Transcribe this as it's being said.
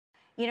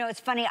You know,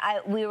 it's funny.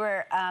 We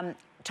were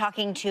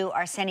talking to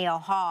Arsenio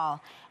Hall,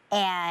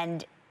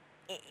 and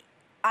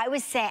I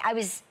was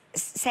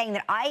saying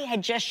that I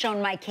had just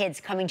shown my kids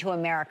Coming to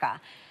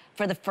America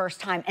for the first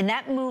time, and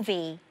that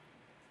movie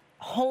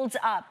holds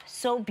up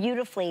so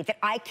beautifully that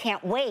I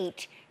can't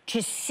wait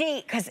to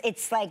see, because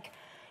it's like,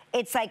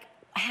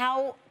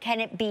 how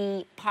can it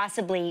be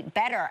possibly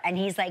better? And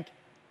he's like,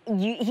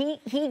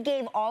 he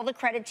gave all the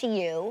credit to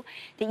you,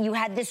 that you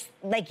had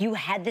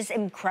this,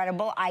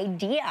 incredible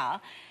idea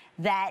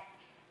that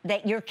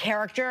your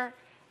character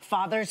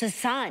fathers a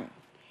son.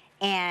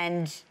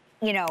 And,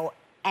 you know,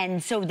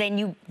 and so then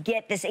you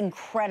get this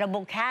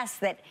incredible cast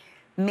that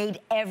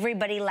made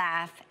everybody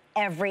laugh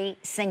every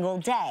single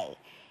day.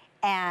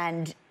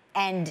 And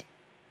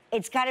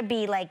it's got to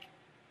be like,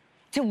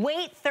 to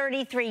wait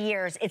 33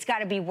 years, it's got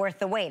to be worth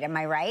the wait. Am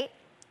I right?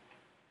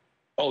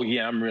 Oh,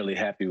 yeah, I'm really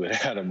happy with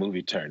how the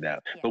movie turned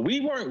out. Yeah. But we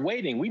weren't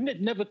waiting. We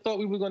never thought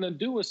we were going to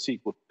do a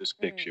sequel to this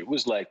picture. It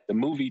was like the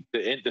movie,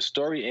 the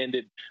story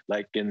ended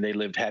like, and they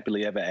lived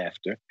happily ever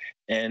after.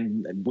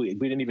 And we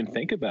didn't even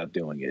think about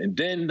doing it. And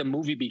then the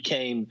movie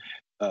became,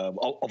 of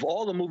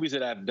all the movies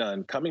that I've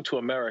done, Coming to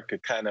America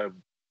kind of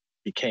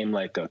became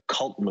like a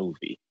cult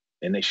movie.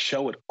 And they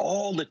show it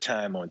all the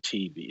time on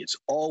TV. It's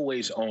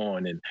always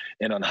on.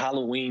 And on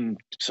Halloween,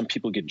 some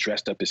people get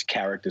dressed up as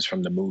characters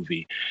from the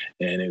movie.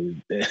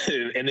 And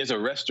and there's a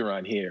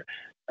restaurant here,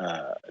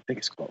 I think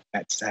it's called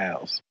Fat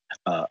Sal's,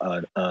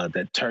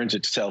 that turns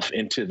itself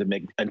into a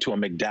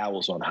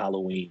McDowell's on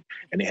Halloween.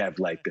 And they have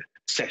like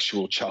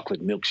sexual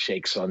chocolate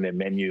milkshakes on their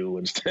menu.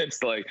 And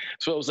it's like,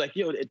 so I was like,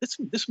 yo,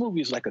 this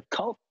movie is like a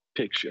cult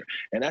picture.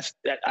 And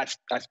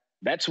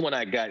that's when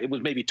I got, it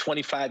was maybe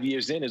 25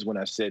 years in is when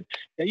I said,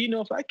 yeah, you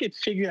know, if I could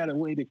figure out a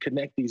way to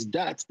connect these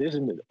dots, there's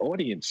an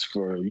audience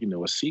for, you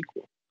know, a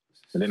sequel.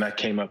 And then I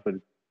came up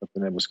with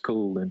something that was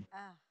cool, and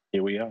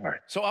here we are.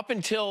 So up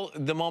until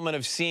the moment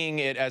of seeing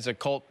it as a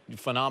cult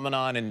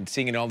phenomenon and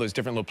seeing it in all those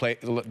different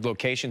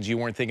locations, you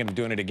weren't thinking of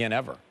doing it again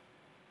ever?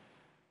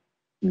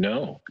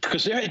 No,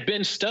 because there had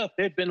been stuff.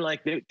 There'd been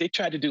like they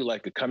tried to do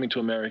like a Coming to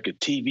America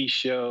TV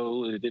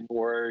show. It didn't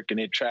work, and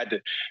they tried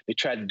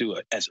to do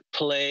it as a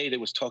play. There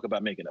was talk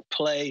about making a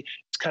play.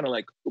 It's kind of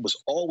like it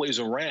was always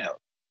around,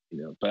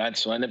 you know. But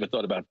so I never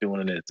thought about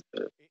doing it.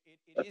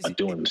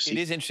 It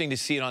is interesting to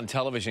see it on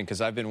television, because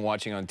I've been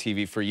watching on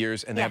TV for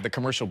years, and they have the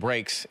commercial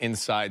breaks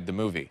inside the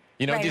movie.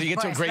 You know, you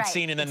get to a great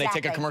scene, and then they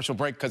take a commercial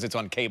break because it's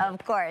on cable.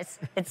 Of course,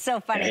 it's so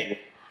funny.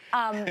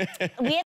 We have